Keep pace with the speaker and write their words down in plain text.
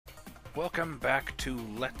Welcome back to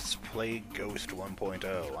Let's Play Ghost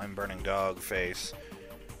 1.0. I'm BurningDogFace,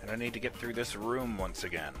 and I need to get through this room once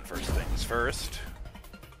again. First things first.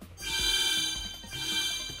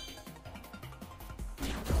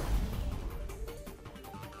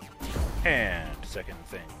 And second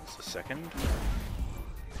things second.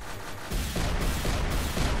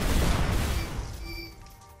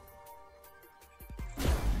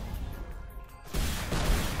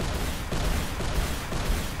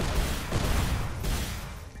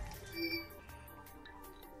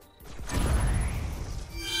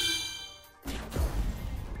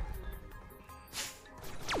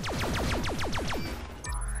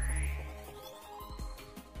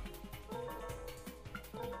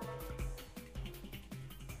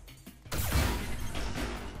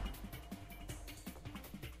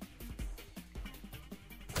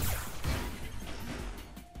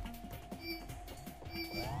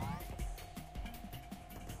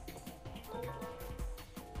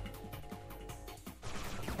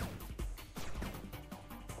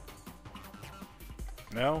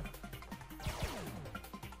 No?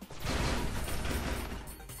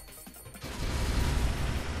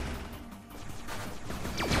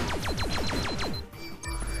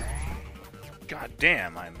 God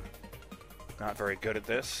damn, I'm not very good at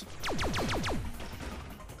this.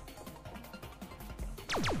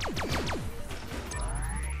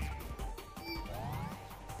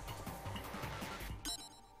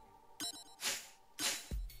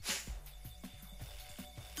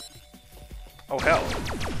 Oh, hell.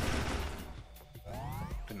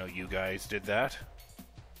 Didn't know you guys did that.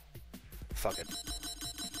 Fuck it.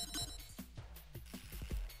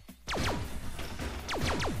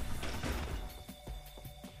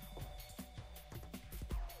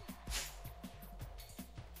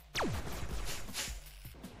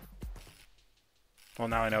 Well,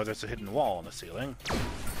 now I know there's a hidden wall in the ceiling.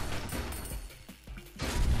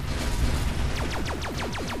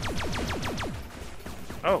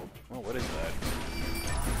 Oh, well, what is that?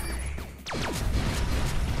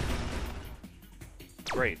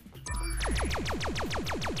 Great.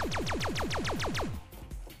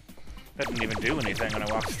 That didn't even do anything when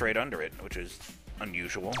I walked straight under it, which is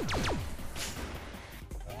unusual.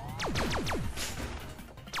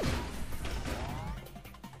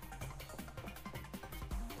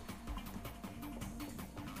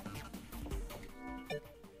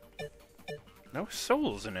 No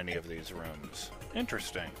souls in any of these rooms.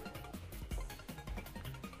 Interesting.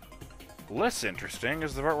 Less interesting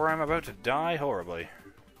is the part where I'm about to die horribly.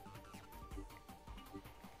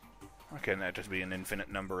 Why can't that just be an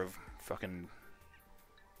infinite number of fucking...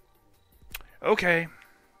 Okay.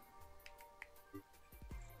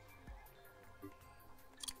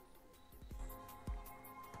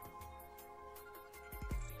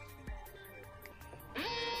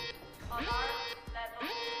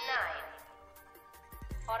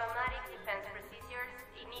 Automatic defense procedures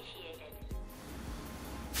initiated.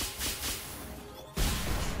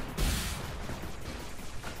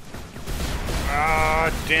 Ah,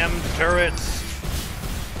 damned turrets!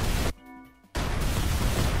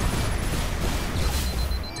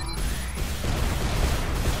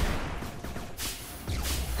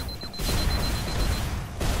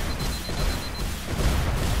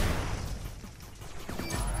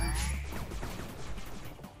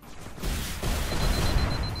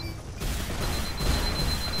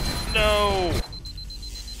 No!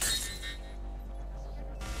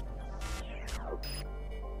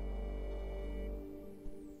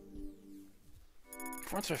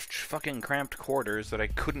 For such fucking cramped quarters that I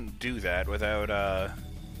couldn't do that without,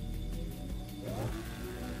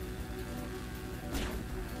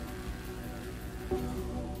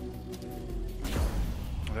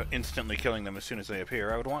 without instantly killing them as soon as they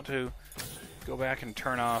appear. I would want to go back and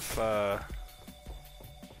turn off, what are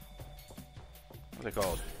they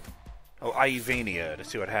called? Oh, Ivania, to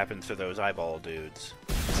see what happens to those eyeball dudes.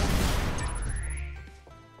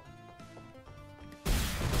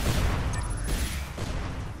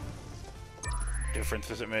 Difference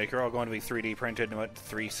does it make? They're all going to be 3D printed in, what,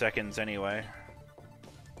 3 seconds anyway.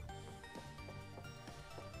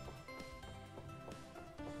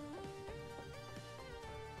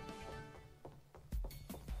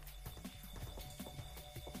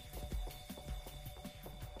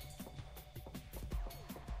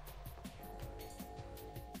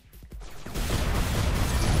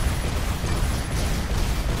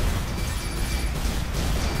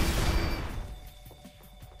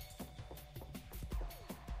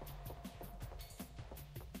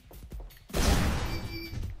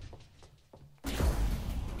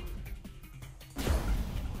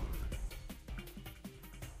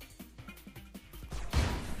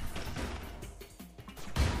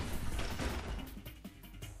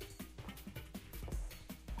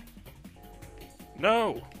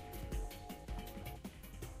 No!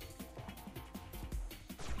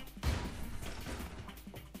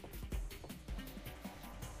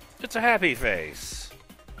 It's a happy face!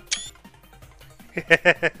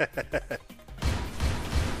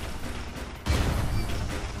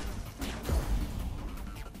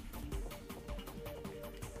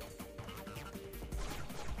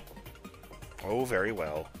 Oh, very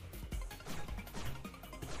well.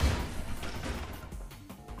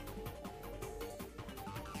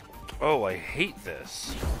 Oh, I hate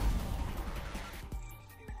this.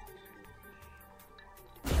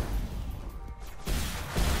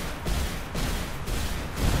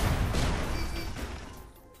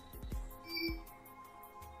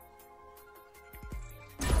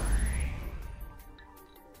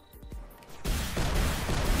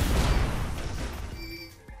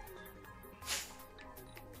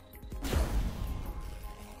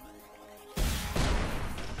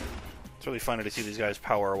 It's really funny to see these guys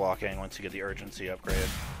power walking once you get the urgency upgrade.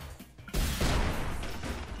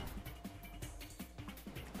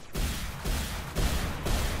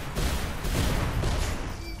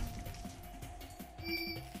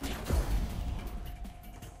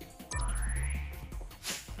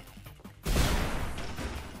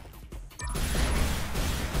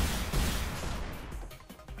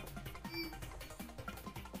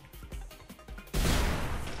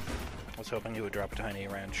 I was hoping he would drop a tiny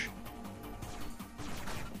wrench.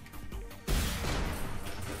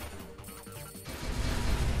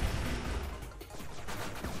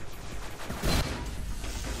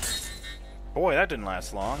 Boy, that didn't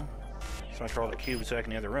last long. So much for all the cubes back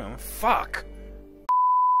in the other room. Fuck!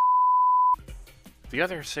 The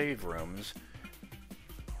other save rooms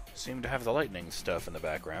seem to have the lightning stuff in the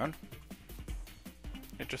background.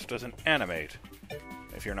 It just doesn't animate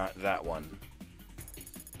if you're not that one.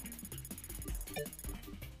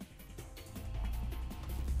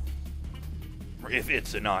 Or if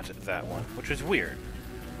it's not that one, which is weird.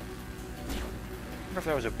 I wonder if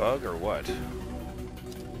that was a bug or what.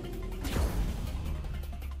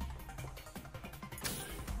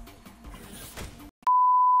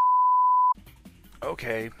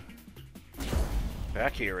 Okay.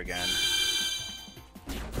 Back here again.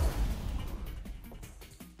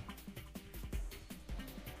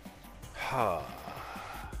 Huh.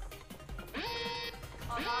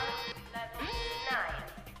 Alarm level 9.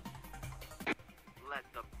 Let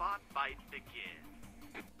the bot fight begin.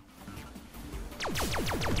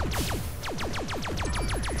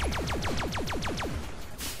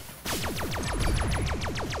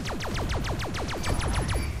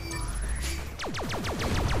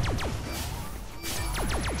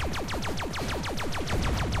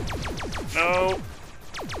 No!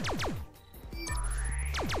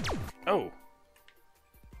 Oh.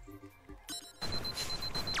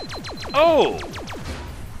 Oh! It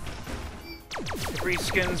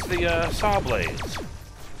reskins the saw blades.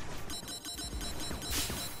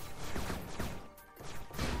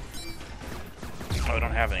 Oh, I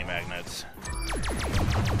don't have any magnets.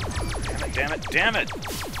 Damn it, damn it, damn it!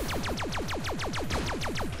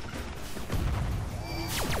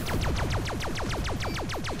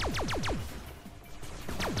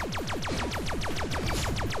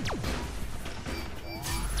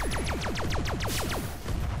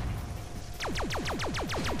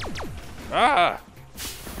 Ah!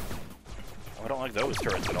 Oh, I don't like those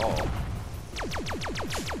turrets at all.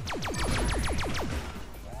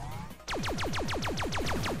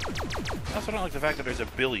 I also don't like the fact that there's a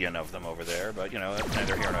billion of them over there, but, you know, that's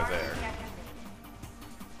neither here nor there.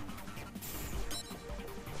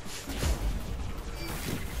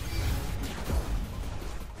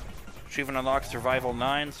 Achievement unlocked Survival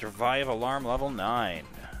 9, Survive Alarm Level 9.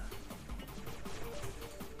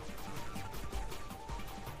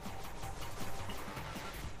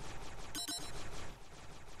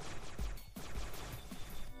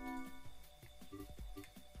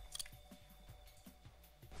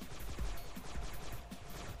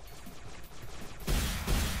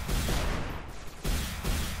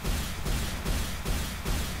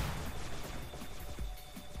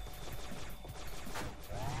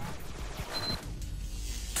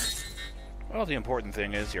 Well, the important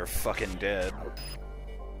thing is you're fucking dead.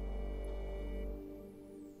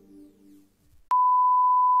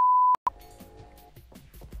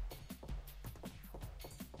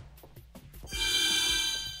 I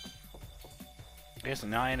guess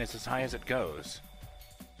 9 is as high as it goes.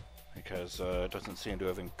 Because it doesn't seem to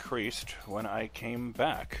have increased when I came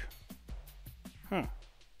back.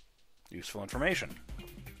 Useful information.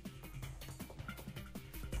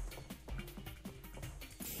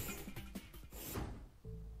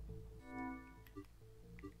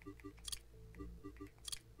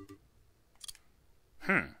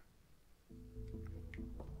 Hmm.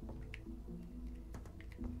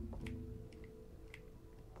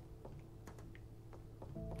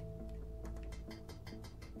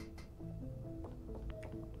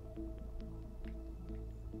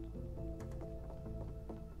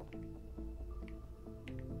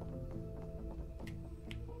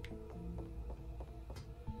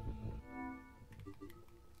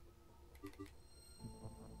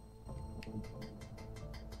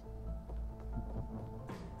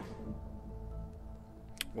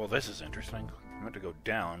 Well, this is interesting. I meant to go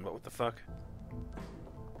down, but what the fuck?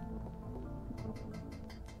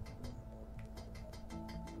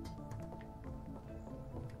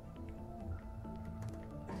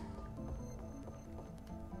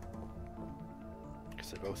 Guess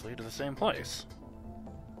they both lead to the same place.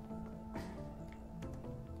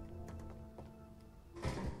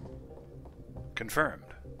 Confirmed.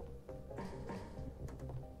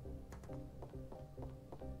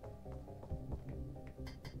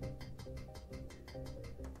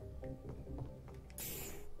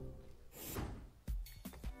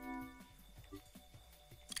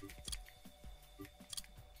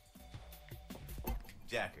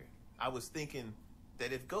 Jacker, I was thinking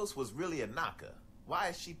that if Ghost was really a Naka, why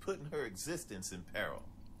is she putting her existence in peril?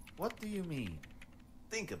 What do you mean?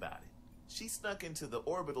 Think about it. She snuck into the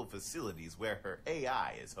orbital facilities where her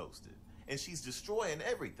AI is hosted, and she's destroying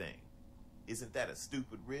everything. Isn't that a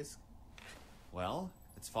stupid risk? Well,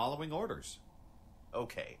 it's following orders.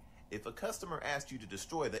 Okay, if a customer asked you to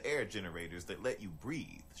destroy the air generators that let you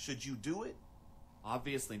breathe, should you do it?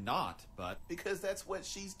 Obviously not, but... Because that's what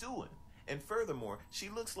she's doing. And furthermore, she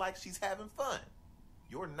looks like she's having fun.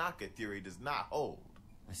 Your Naka theory does not hold.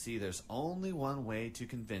 I see there's only one way to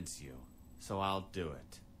convince you, so I'll do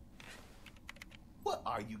it. What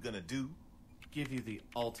are you gonna do? Give you the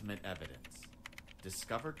ultimate evidence.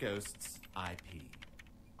 Discover Ghost's IP.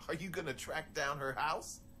 Are you gonna track down her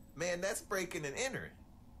house? Man, that's breaking and entering.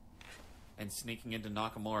 And sneaking into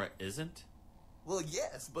Nakamura isn't? Well,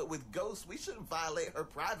 yes, but with Ghost, we shouldn't violate her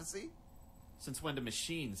privacy. Since when do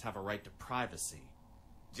machines have a right to privacy?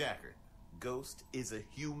 Jacker, Ghost is a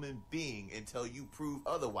human being until you prove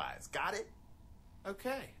otherwise. Got it?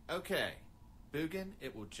 Okay. Bugin,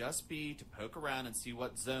 it will just be to poke around and see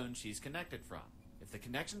what zone she's connected from. If the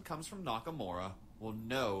connection comes from Nakamura, we'll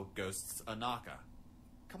know Ghost's a Naka.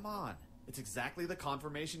 Come on, it's exactly the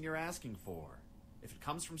confirmation you're asking for. If it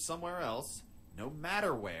comes from somewhere else, no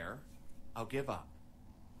matter where, I'll give up.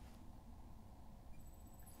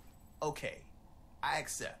 Okay, I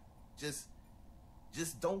accept. Just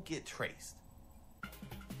don't get traced.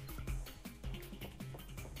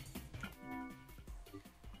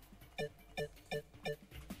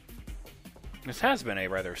 This has been a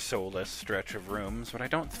rather soulless stretch of rooms, but I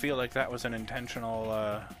don't feel like that was an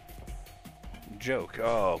intentional, joke.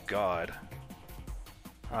 Oh, God.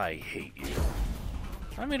 I hate you.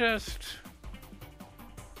 Let me just...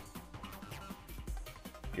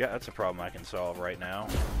 Yeah, that's a problem I can solve right now.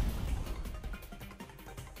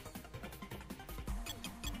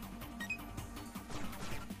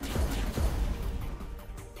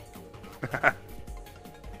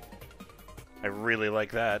 I really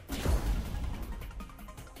like that.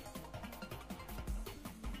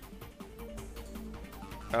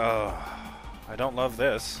 Oh, I don't love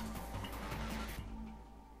this.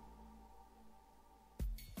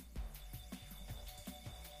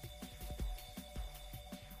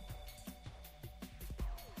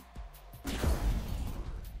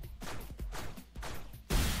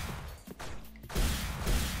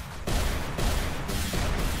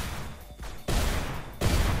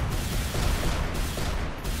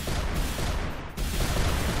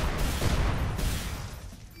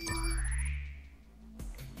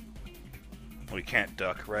 We can't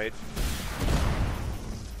duck, right?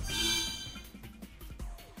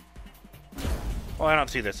 Well, I don't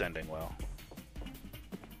see this ending well.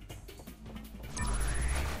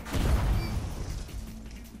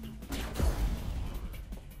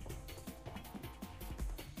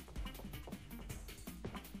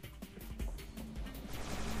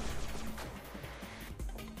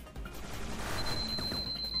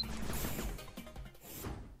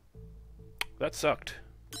 That sucked.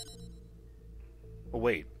 Oh,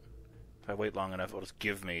 wait. If I wait long enough, it'll just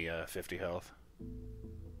give me 50 health.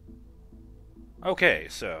 Okay,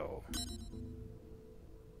 so...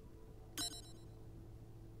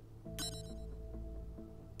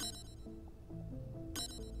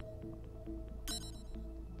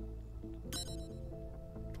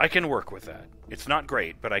 I can work with that. It's not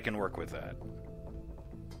great, but I can work with that.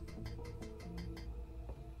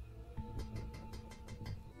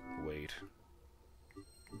 Wait.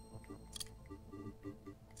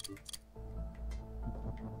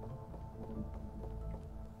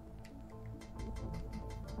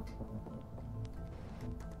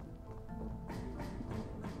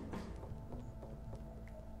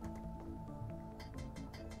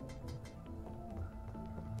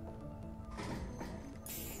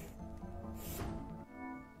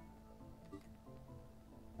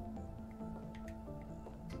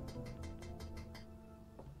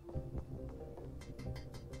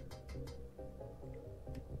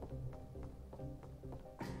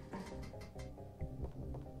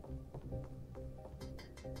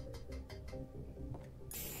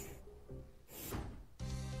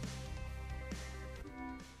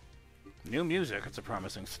 New music, it's a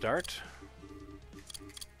promising start.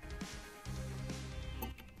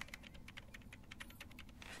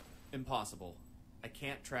 Impossible. I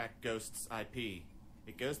can't track Ghost's IP.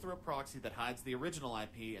 It goes through a proxy that hides the original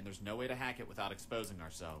IP, and there's no way to hack it without exposing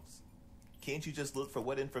ourselves. Can't you just look for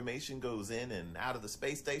what information goes in and out of the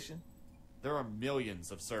space station? There are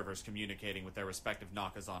millions of servers communicating with their respective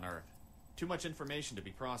Nakas on Earth. Too much information to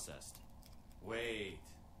be processed. Wait.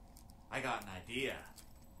 I got an idea.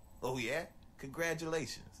 Oh yeah?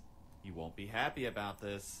 Congratulations. You won't be happy about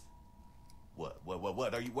this. What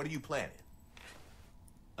are you planning?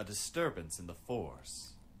 A disturbance in the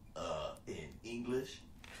Force. In English?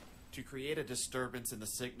 To create a disturbance in the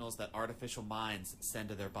signals that artificial minds send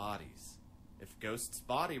to their bodies. If Ghost's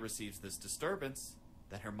body receives this disturbance,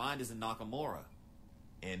 then her mind is in Nakamura.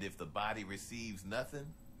 And if the body receives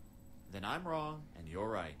nothing? Then I'm wrong, and you're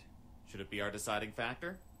right. Should it be our deciding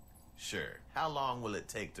factor? Sure. How long will it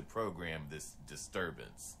take to program this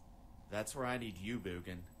disturbance? That's where I need you,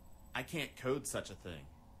 Boogan. I can't code such a thing.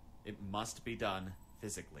 It must be done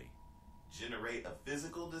physically. Generate a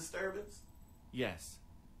physical disturbance? Yes.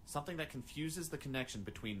 Something that confuses the connection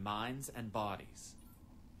between minds and bodies.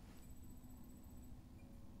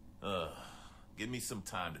 Give me some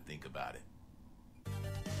time to think about it.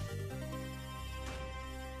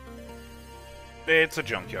 It's a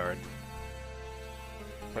junkyard.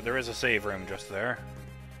 But there is a save room just there.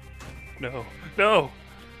 No. No!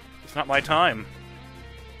 It's not my time.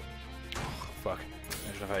 Oh, fuck.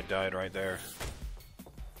 Imagine if I died right there.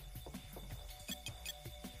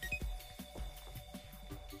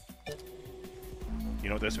 You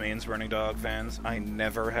know what this means, Burning Dog fans? I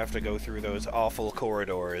never have to go through those awful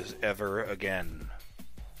corridors ever again.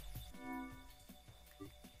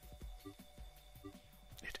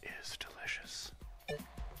 It is delicious.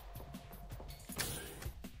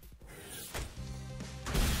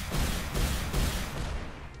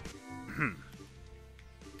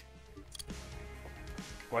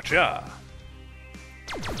 Watcha!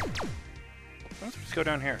 Let's just go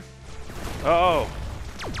down here. Oh!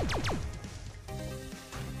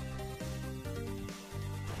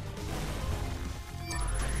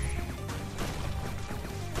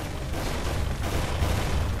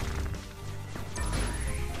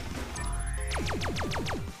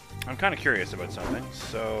 I'm kind of curious about something,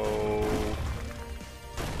 so...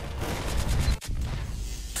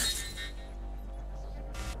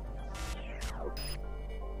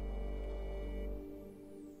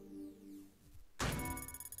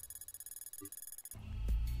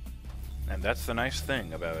 And that's the nice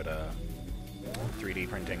thing about 3D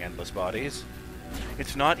printing endless bodies.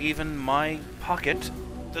 It's not even my pocket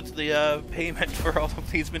that the payment for all of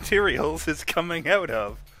these materials is coming out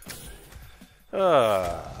of.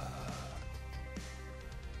 Oh.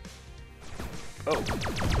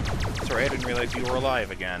 Sorry, I didn't realize you were alive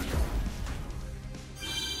again.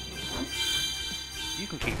 You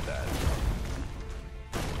can keep that.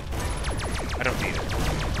 I don't need it.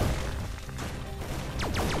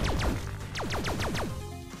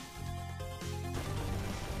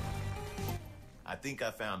 I think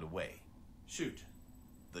I found a way. Shoot.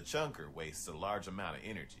 The chunker wastes a large amount of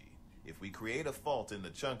energy. If we create a fault in the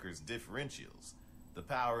chunker's differentials, the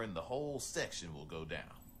power in the whole section will go down.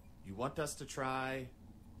 You want us to try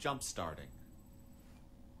jump-starting?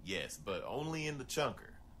 Yes, but only in the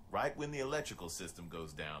chunker. Right when the electrical system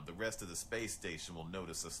goes down, the rest of the space station will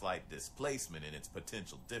notice a slight displacement in its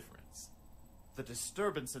potential difference. The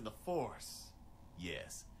disturbance in the Force.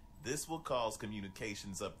 Yes, this will cause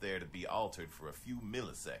communications up there to be altered for a few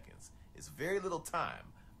milliseconds. It's very little time,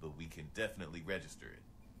 but we can definitely register it.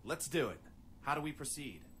 Let's do it. How do we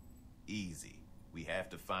proceed? Easy. We have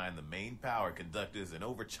to find the main power conductors and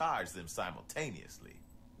overcharge them simultaneously.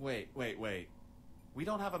 Wait. We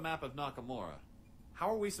don't have a map of Nakamura.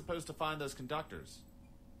 How are we supposed to find those conductors?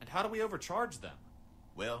 And how do we overcharge them?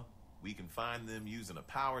 Well, we can find them using a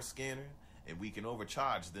power scanner, and we can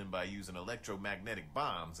overcharge them by using electromagnetic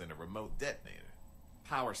bombs and a remote detonator.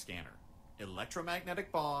 Power scanner,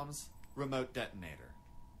 electromagnetic bombs, remote detonator.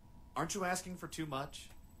 Aren't you asking for too much?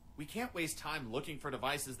 We can't waste time looking for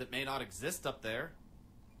devices that may not exist up there.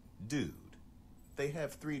 Dude, they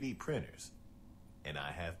have 3D printers, and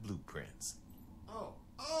I have blueprints.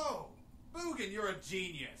 Oh! Boogan, you're a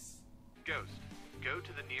genius! Ghost, go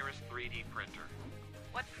to the nearest 3D printer.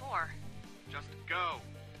 What for? Just go.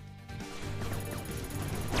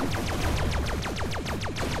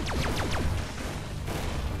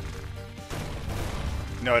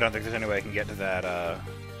 No, I don't think there's any way I can get to that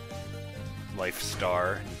life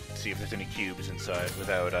star and see if there's any cubes inside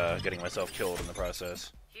without getting myself killed in the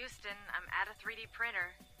process. Houston, I'm at a 3D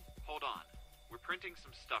printer. Hold on. We're printing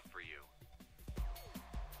some stuff for you.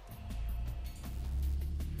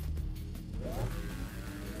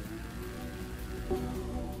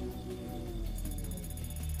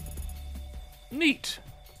 Neat.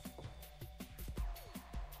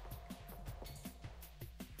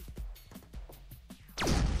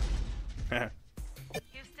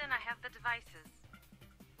 Houston, I have the devices.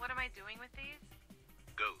 What am I doing with these?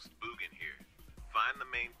 Ghost, Boogan here. Find the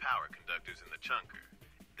main power conductors in the chunker,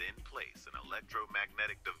 then place an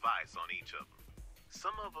electromagnetic device on each of them.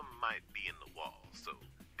 Some of them might be in the wall, so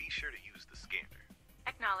be sure to use the scanner.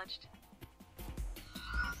 Acknowledged.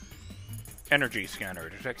 Energy scanner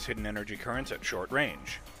detects hidden energy currents at short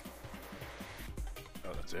range.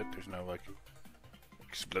 Oh, that's it? There's no, like,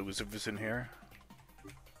 explosives in here?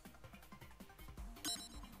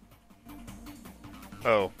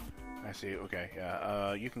 Oh, I see. Okay,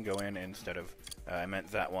 yeah. You can go in instead of... I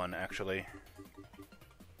meant that one, actually.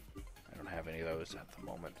 I don't have any of those at the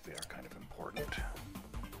moment. They are kind of important.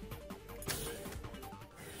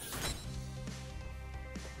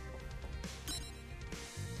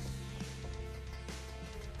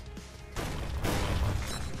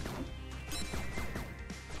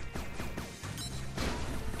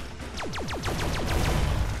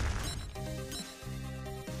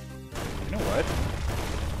 You know what?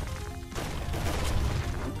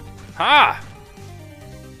 Ha!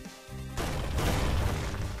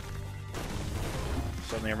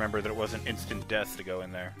 Suddenly remember that it wasn't instant death to go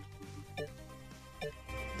in there.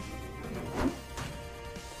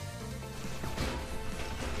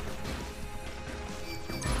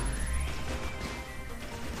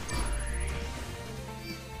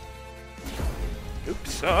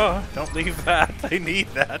 Oops, don't leave that. I need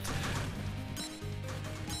that.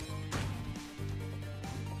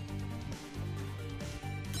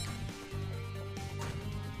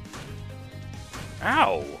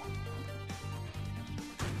 Ow!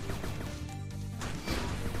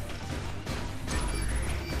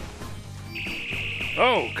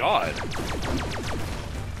 Oh, God.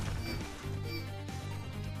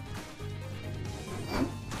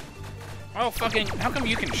 Oh, fucking... How come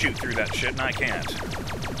you can shoot through that shit and I can't?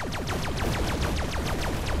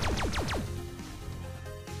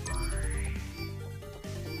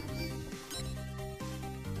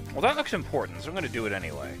 Well, that looks important, so I'm gonna do it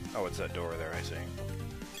anyway. Oh, it's that door there, I see.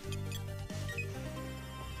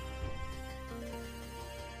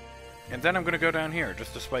 And then I'm gonna go down here,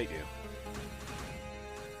 just to spite you.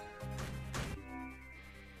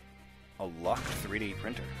 A locked 3D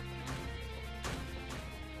printer.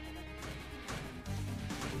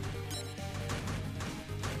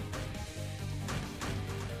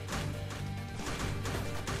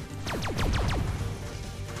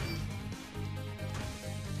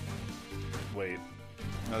 Wait.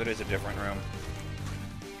 No, that is a different room.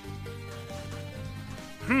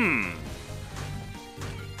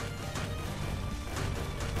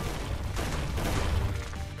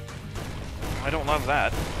 I don't love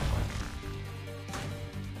that.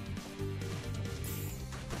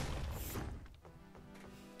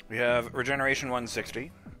 We have Regeneration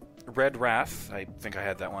 160. Red Wrath. I think I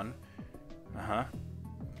had that one.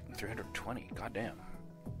 320. Goddamn.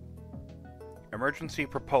 Emergency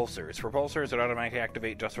propulsors. Propulsors that automatically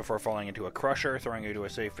activate just before falling into a crusher, throwing you to a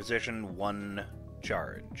safe position. 1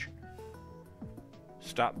 charge.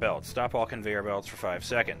 Stop belts. Stop all conveyor belts for 5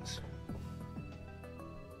 seconds.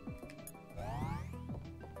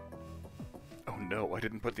 Oh no, I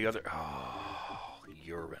didn't put the other... Oh,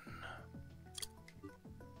 urine.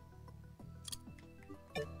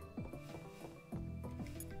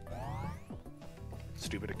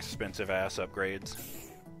 Stupid expensive ass upgrades.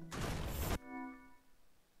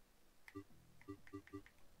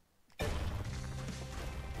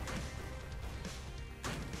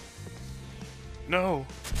 No!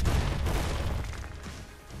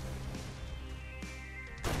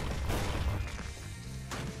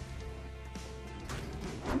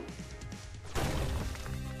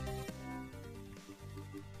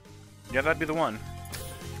 Yeah, that'd be the one.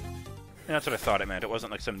 Yeah, that's what I thought it meant. It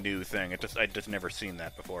wasn't like some new thing. I'd just never seen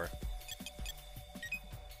that before.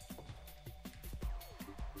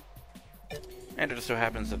 And it just so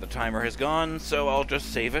happens that the timer has gone, so I'll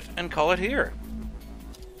just save it and call it here.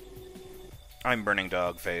 I'm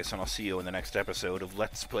BurningDogFace, and I'll see you in the next episode of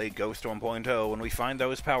Let's Play Ghost 1.0 when we find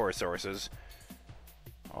those power sources.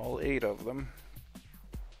 All 8 of them.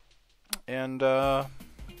 And,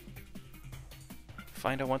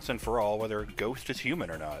 find out once and for all whether Ghost is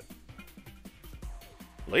human or not.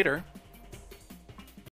 Later.